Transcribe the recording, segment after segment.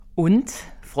Und?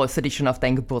 Freust du dich schon auf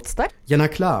deinen Geburtstag? Ja, na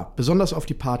klar, besonders auf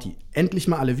die Party. Endlich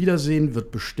mal alle wiedersehen,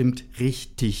 wird bestimmt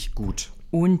richtig gut.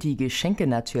 Und die Geschenke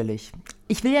natürlich.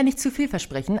 Ich will ja nicht zu viel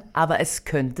versprechen, aber es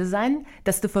könnte sein,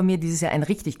 dass du von mir dieses Jahr ein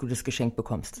richtig gutes Geschenk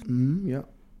bekommst. Ja.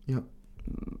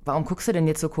 Warum guckst du denn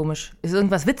jetzt so komisch? Ist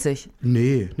irgendwas witzig?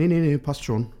 Nee, passt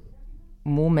schon.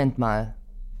 Moment mal.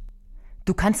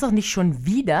 Du kannst doch nicht schon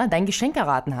wieder dein Geschenk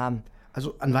erraten haben.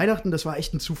 Also an Weihnachten, das war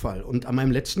echt ein Zufall. Und an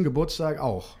meinem letzten Geburtstag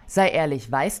auch. Sei ehrlich,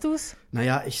 weißt du's?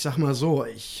 Naja, ich sag mal so,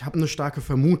 ich habe eine starke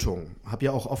Vermutung. Hab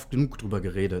ja auch oft genug drüber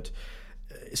geredet.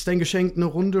 Ist dein Geschenk eine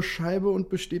runde Scheibe und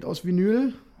besteht aus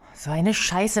Vinyl? So eine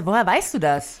Scheiße, woher weißt du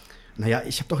das? Naja,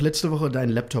 ich habe doch letzte Woche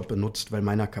deinen Laptop benutzt, weil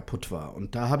meiner kaputt war.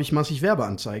 Und da habe ich massig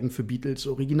Werbeanzeigen für Beatles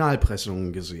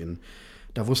Originalpressungen gesehen.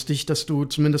 Da wusste ich, dass du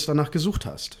zumindest danach gesucht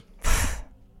hast.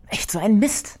 Echt so ein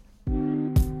Mist.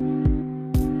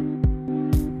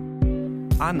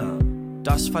 Anna,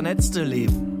 das vernetzte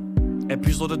Leben.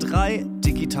 Episode 3,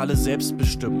 digitale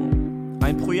Selbstbestimmung.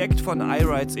 Ein Projekt von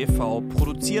iRights e.V.,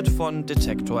 produziert von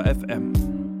Detektor FM.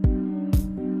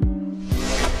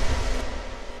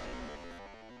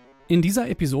 In dieser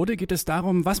Episode geht es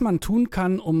darum, was man tun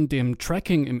kann, um dem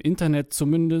Tracking im Internet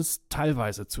zumindest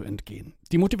teilweise zu entgehen.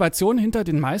 Die Motivation hinter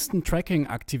den meisten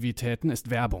Tracking-Aktivitäten ist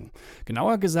Werbung.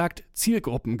 Genauer gesagt,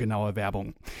 zielgruppengenaue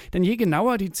Werbung. Denn je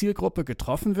genauer die Zielgruppe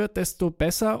getroffen wird, desto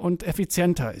besser und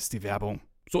effizienter ist die Werbung.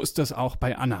 So ist es auch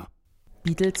bei Anna.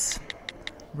 Beatles,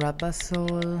 Rubber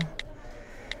Soul,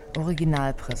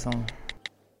 Originalpressung.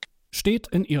 Steht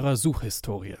in ihrer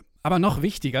Suchhistorie. Aber noch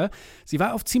wichtiger, sie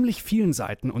war auf ziemlich vielen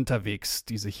Seiten unterwegs,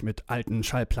 die sich mit alten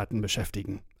Schallplatten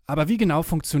beschäftigen. Aber wie genau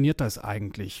funktioniert das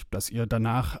eigentlich, dass ihr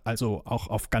danach also auch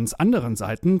auf ganz anderen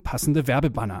Seiten passende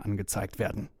Werbebanner angezeigt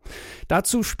werden?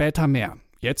 Dazu später mehr.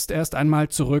 Jetzt erst einmal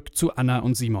zurück zu Anna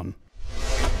und Simon.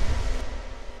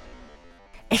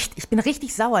 Echt, ich bin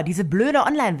richtig sauer. Diese blöde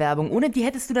Online-Werbung, ohne die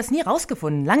hättest du das nie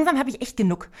rausgefunden. Langsam habe ich echt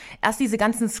genug. Erst diese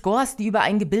ganzen Scores, die über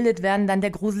einen gebildet werden, dann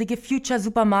der gruselige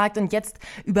Future-Supermarkt und jetzt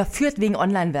überführt wegen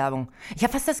Online-Werbung. Ich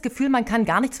habe fast das Gefühl, man kann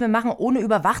gar nichts mehr machen, ohne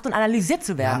überwacht und analysiert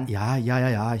zu werden.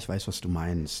 Ja, ich weiß, was du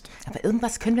meinst. Aber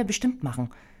irgendwas können wir bestimmt machen.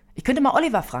 Ich könnte mal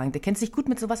Oliver fragen, der kennt sich gut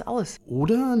mit sowas aus.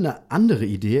 Oder eine andere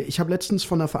Idee. Ich habe letztens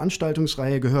von einer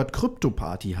Veranstaltungsreihe gehört,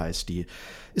 Krypto-Party heißt die.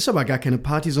 Ist aber gar keine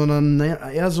Party, sondern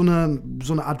eher so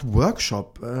eine Art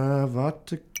Workshop.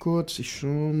 Warte kurz, ich schau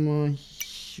mal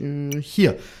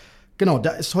hier. Genau,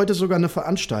 da ist heute sogar eine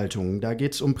Veranstaltung. Da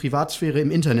geht's um Privatsphäre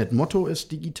im Internet. Motto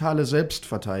ist digitale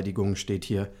Selbstverteidigung, steht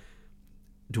hier.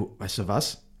 Du, weißt du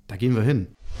was? Da gehen wir hin.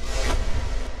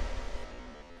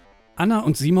 Anna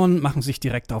und Simon machen sich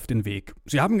direkt auf den Weg.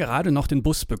 Sie haben gerade noch den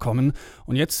Bus bekommen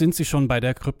und jetzt sind sie schon bei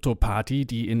der Krypto-Party,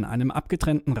 die in einem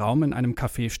abgetrennten Raum in einem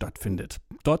Café stattfindet.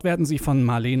 Dort werden sie von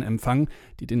Marleen empfangen,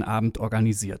 die den Abend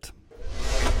organisiert.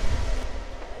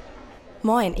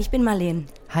 Moin, ich bin Marleen.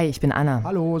 Hi, ich bin Anna.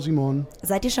 Hallo, Simon.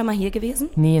 Seid ihr schon mal hier gewesen?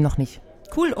 Nee, noch nicht.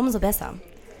 Cool, umso besser.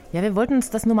 Ja, wir wollten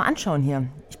uns das nur mal anschauen hier.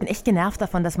 Ich bin echt genervt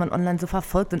davon, dass man online so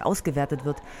verfolgt und ausgewertet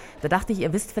wird. Da dachte ich,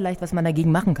 ihr wisst vielleicht, was man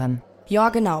dagegen machen kann. Ja,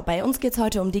 genau. Bei uns geht's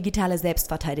heute um digitale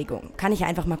Selbstverteidigung. Kann ich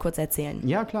einfach mal kurz erzählen?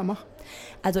 Ja, klar, mach.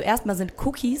 Also erstmal sind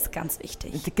Cookies ganz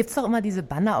wichtig. Da gibt's doch immer diese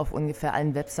Banner auf ungefähr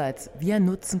allen Websites. Wir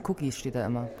nutzen Cookies, steht da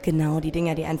immer. Genau, die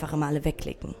Dinger, die einfach immer alle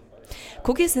wegklicken.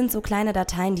 Cookies sind so kleine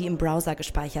Dateien, die im Browser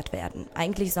gespeichert werden.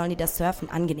 Eigentlich sollen die das Surfen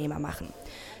angenehmer machen.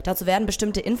 Dazu werden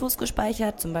bestimmte Infos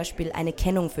gespeichert, zum Beispiel eine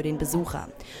Kennung für den Besucher.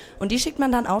 Und die schickt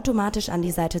man dann automatisch an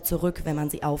die Seite zurück, wenn man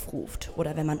sie aufruft.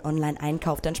 Oder wenn man online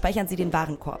einkauft, dann speichern sie den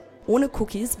Warenkorb. Ohne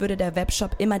Cookies würde der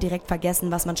Webshop immer direkt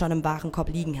vergessen, was man schon im Warenkorb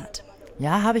liegen hat.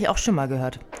 Ja, habe ich auch schon mal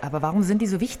gehört. Aber warum sind die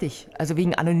so wichtig? Also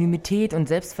wegen Anonymität und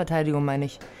Selbstverteidigung, meine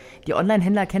ich. Die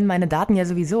Online-Händler kennen meine Daten ja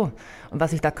sowieso. Und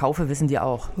was ich da kaufe, wissen die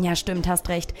auch. Ja, stimmt, hast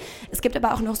recht. Es gibt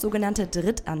aber auch noch sogenannte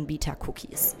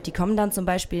Drittanbieter-Cookies. Die kommen dann zum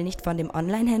Beispiel nicht von dem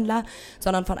Online-Händler,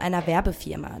 sondern von einer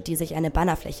Werbefirma, die sich eine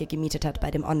Bannerfläche gemietet hat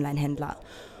bei dem Online-Händler.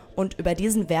 Und über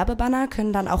diesen Werbebanner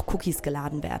können dann auch Cookies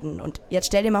geladen werden. Und jetzt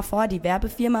stell dir mal vor, die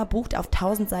Werbefirma bucht auf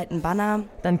 1000 Seiten Banner.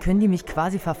 Dann können die mich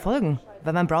quasi verfolgen,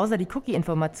 weil mein Browser die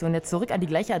Cookie-Informationen jetzt zurück an die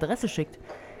gleiche Adresse schickt.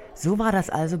 So war das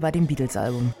also bei dem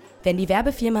Beatles-Album. Wenn die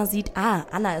Werbefirma sieht,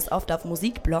 Anna ist oft auf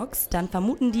Musikblogs, dann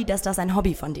vermuten die, dass das ein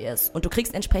Hobby von dir ist. Und du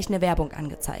kriegst entsprechende Werbung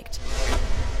angezeigt.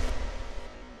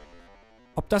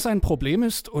 Ob das ein Problem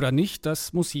ist oder nicht,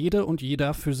 das muss jede und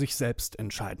jeder für sich selbst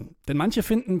entscheiden. Denn manche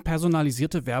finden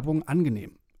personalisierte Werbung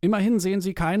angenehm. Immerhin sehen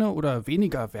sie keine oder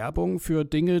weniger Werbung für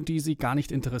Dinge, die sie gar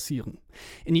nicht interessieren.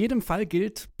 In jedem Fall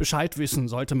gilt, Bescheid wissen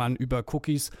sollte man über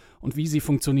Cookies und wie sie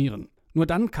funktionieren. Nur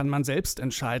dann kann man selbst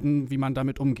entscheiden, wie man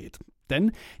damit umgeht.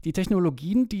 Denn die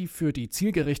Technologien, die für die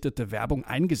zielgerichtete Werbung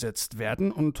eingesetzt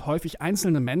werden und häufig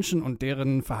einzelne Menschen und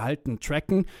deren Verhalten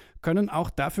tracken, können auch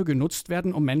dafür genutzt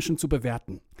werden, um Menschen zu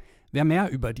bewerten. Wer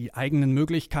mehr über die eigenen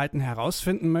Möglichkeiten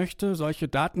herausfinden möchte, solche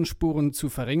Datenspuren zu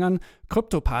verringern,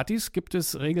 Krypto-Partys gibt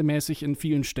es regelmäßig in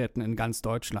vielen Städten in ganz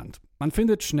Deutschland. Man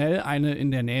findet schnell eine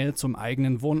in der Nähe zum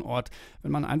eigenen Wohnort,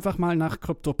 wenn man einfach mal nach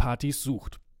Krypto-Partys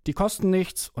sucht. Die kosten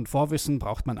nichts und Vorwissen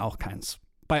braucht man auch keins.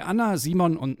 Bei Anna,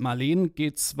 Simon und Marleen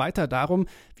geht's weiter darum,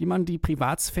 wie man die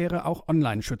Privatsphäre auch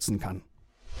online schützen kann.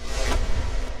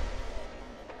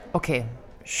 Okay,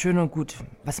 schön und gut.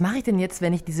 Was mache ich denn jetzt,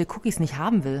 wenn ich diese Cookies nicht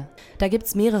haben will? Da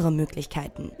gibt's mehrere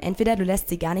Möglichkeiten. Entweder du lässt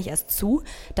sie gar nicht erst zu,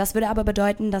 das würde aber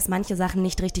bedeuten, dass manche Sachen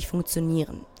nicht richtig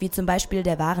funktionieren, wie zum Beispiel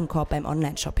der Warenkorb beim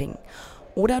Online-Shopping.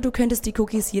 Oder du könntest die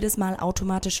Cookies jedes Mal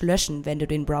automatisch löschen, wenn du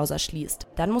den Browser schließt.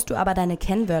 Dann musst du aber deine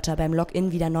Kennwörter beim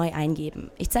Login wieder neu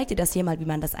eingeben. Ich zeige dir das hier mal, wie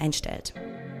man das einstellt.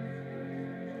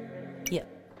 Hier.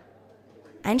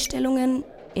 Einstellungen,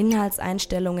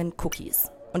 Inhaltseinstellungen, Cookies.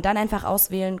 Und dann einfach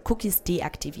auswählen, Cookies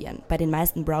deaktivieren. Bei den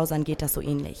meisten Browsern geht das so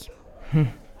ähnlich.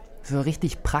 So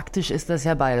richtig praktisch ist das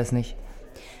ja beides nicht.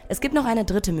 Es gibt noch eine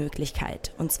dritte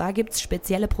Möglichkeit. Und zwar gibt es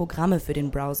spezielle Programme für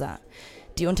den Browser.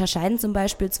 Die unterscheiden zum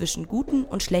Beispiel zwischen guten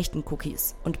und schlechten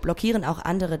Cookies und blockieren auch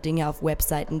andere Dinge auf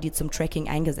Webseiten, die zum Tracking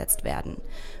eingesetzt werden.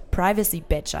 Privacy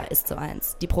Badger ist so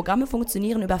eins. Die Programme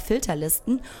funktionieren über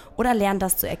Filterlisten oder lernen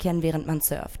das zu erkennen, während man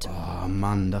surft. Oh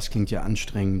Mann, das klingt ja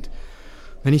anstrengend.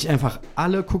 Wenn ich einfach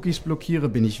alle Cookies blockiere,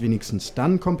 bin ich wenigstens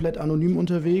dann komplett anonym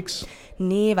unterwegs?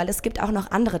 Nee, weil es gibt auch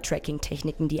noch andere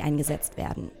Tracking-Techniken, die eingesetzt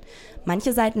werden.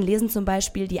 Manche Seiten lesen zum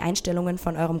Beispiel die Einstellungen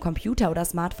von eurem Computer oder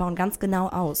Smartphone ganz genau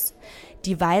aus.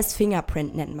 Device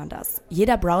Fingerprint nennt man das.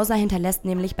 Jeder Browser hinterlässt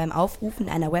nämlich beim Aufrufen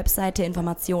einer Webseite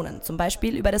Informationen, zum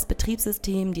Beispiel über das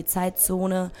Betriebssystem, die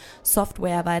Zeitzone,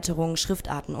 Softwareerweiterungen,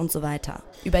 Schriftarten und so weiter.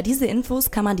 Über diese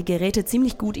Infos kann man die Geräte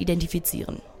ziemlich gut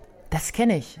identifizieren. Das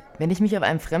kenne ich. Wenn ich mich auf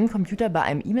einem fremden Computer bei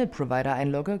einem E-Mail-Provider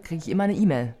einlogge, kriege ich immer eine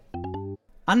E-Mail.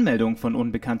 Anmeldung von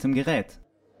unbekanntem Gerät.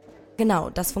 Genau,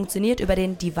 das funktioniert über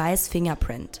den Device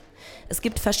Fingerprint. Es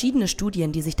gibt verschiedene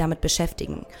Studien, die sich damit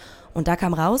beschäftigen. Und da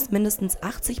kam raus, mindestens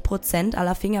 80%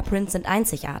 aller Fingerprints sind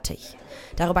einzigartig.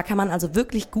 Darüber kann man also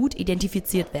wirklich gut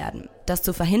identifiziert werden. Das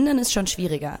zu verhindern ist schon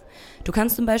schwieriger. Du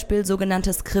kannst zum Beispiel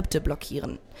sogenannte Skripte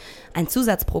blockieren. Ein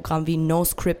Zusatzprogramm wie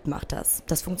NoScript macht das.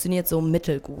 Das funktioniert so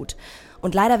mittelgut.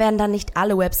 Und leider werden dann nicht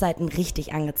alle Webseiten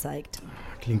richtig angezeigt.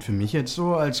 Klingt für mich jetzt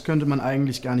so, als könnte man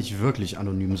eigentlich gar nicht wirklich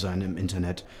anonym sein im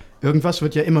Internet. Irgendwas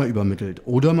wird ja immer übermittelt.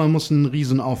 Oder man muss einen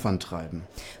riesen Aufwand treiben.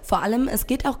 Vor allem, es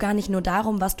geht auch gar nicht nur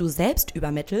darum, was du selbst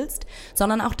übermittelst,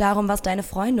 sondern auch darum, was deine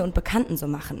Freunde und Bekannten so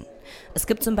machen. Es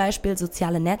gibt zum Beispiel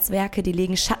soziale Netzwerke, die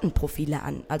legen Schattenprofile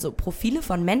an, also Profile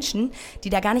von Menschen,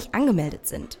 die da gar nicht angemeldet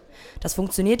sind. Das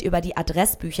funktioniert über die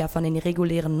Adressbücher von den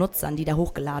regulären Nutzern, die da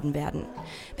hochgeladen werden.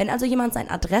 Wenn also jemand sein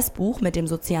Adressbuch mit dem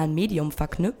sozialen Medium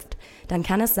verknüpft, dann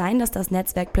kann es sein, dass das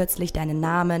Netzwerk plötzlich deinen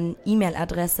Namen,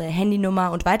 E-Mail-Adresse,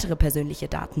 Handynummer und weitere persönliche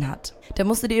Daten hat. Da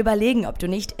musst du dir überlegen, ob du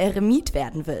nicht Eremit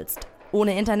werden willst.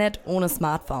 Ohne Internet, ohne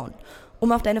Smartphone.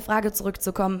 Um auf deine Frage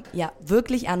zurückzukommen, ja,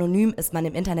 wirklich anonym ist man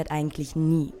im Internet eigentlich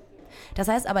nie. Das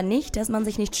heißt aber nicht, dass man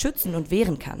sich nicht schützen und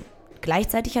wehren kann.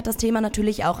 Gleichzeitig hat das Thema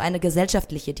natürlich auch eine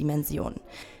gesellschaftliche Dimension.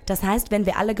 Das heißt, wenn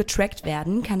wir alle getrackt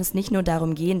werden, kann es nicht nur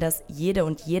darum gehen, dass jede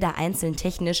und jeder einzeln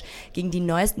technisch gegen die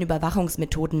neuesten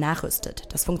Überwachungsmethoden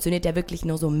nachrüstet. Das funktioniert ja wirklich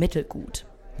nur so mittelgut.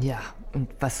 Ja, und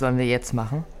was sollen wir jetzt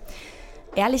machen?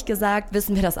 Ehrlich gesagt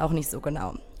wissen wir das auch nicht so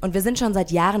genau. Und wir sind schon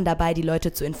seit Jahren dabei, die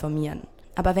Leute zu informieren.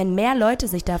 Aber wenn mehr Leute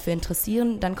sich dafür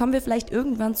interessieren, dann kommen wir vielleicht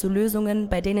irgendwann zu Lösungen,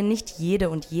 bei denen nicht jede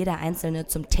und jeder Einzelne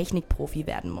zum Technikprofi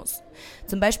werden muss.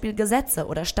 Zum Beispiel Gesetze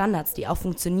oder Standards, die auch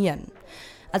funktionieren.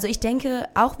 Also ich denke,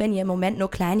 auch wenn ihr im Moment nur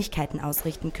Kleinigkeiten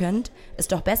ausrichten könnt,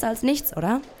 ist doch besser als nichts,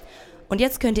 oder? Und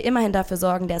jetzt könnt ihr immerhin dafür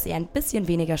sorgen, dass ihr ein bisschen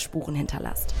weniger Spuren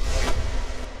hinterlasst.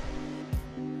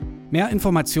 Mehr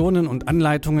Informationen und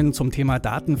Anleitungen zum Thema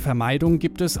Datenvermeidung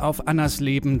gibt es auf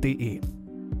annasleben.de.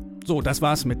 So, das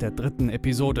war's mit der 3.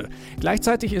 Episode.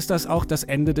 Gleichzeitig ist das auch das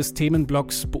Ende des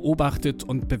Themenblocks Beobachtet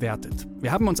und bewertet.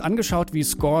 Wir haben uns angeschaut, wie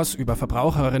Scores über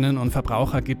Verbraucherinnen und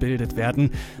Verbraucher gebildet werden,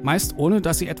 meist ohne,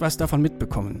 dass sie etwas davon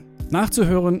mitbekommen.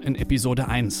 Nachzuhören in Episode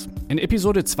 1. In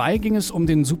Episode 2 ging es um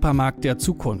den Supermarkt der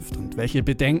Zukunft und welche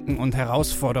Bedenken und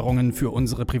Herausforderungen für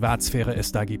unsere Privatsphäre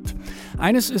es da gibt.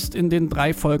 Eines ist in den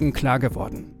 3 Folgen klar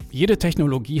geworden. Jede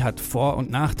Technologie hat Vor-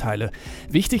 und Nachteile.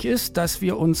 Wichtig ist, dass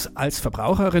wir uns als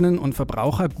Verbraucherinnen und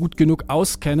Verbraucher gut genug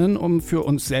auskennen, um für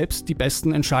uns selbst die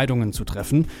besten Entscheidungen zu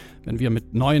treffen, wenn wir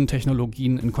mit neuen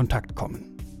Technologien in Kontakt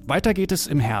kommen. Weiter geht es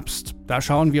im Herbst. Da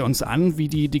schauen wir uns an, wie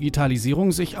die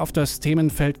Digitalisierung sich auf das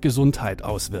Themenfeld Gesundheit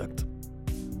auswirkt.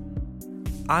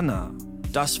 Anna,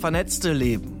 das vernetzte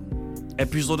Leben.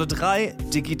 Episode 3,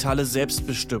 digitale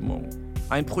Selbstbestimmung.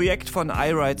 Ein Projekt von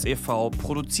iRights e.V.,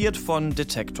 produziert von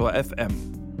Detektor FM.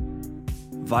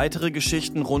 Weitere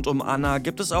Geschichten rund um Anna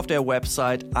gibt es auf der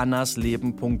Website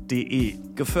annasleben.de.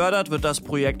 Gefördert wird das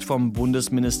Projekt vom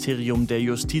Bundesministerium der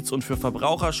Justiz und für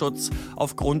Verbraucherschutz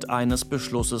aufgrund eines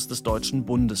Beschlusses des Deutschen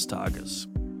Bundestages.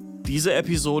 Diese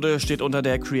Episode steht unter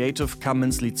der Creative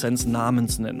Commons Lizenz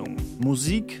Namensnennung.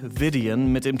 Musik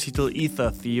Vidian mit dem Titel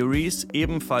Ether Theories,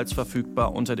 ebenfalls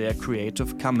verfügbar unter der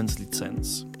Creative Commons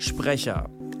Lizenz. Sprecher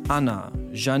Anna,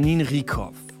 Janine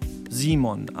Rieckhoff,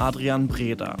 Simon, Adrian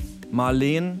Breda,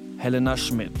 Marleen, Helena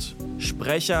Schmidt.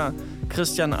 Sprecher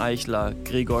Christian Eichler,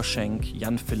 Gregor Schenk,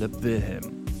 Jan-Philipp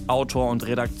Wilhelm. Autor und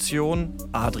Redaktion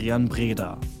Adrian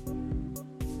Breda.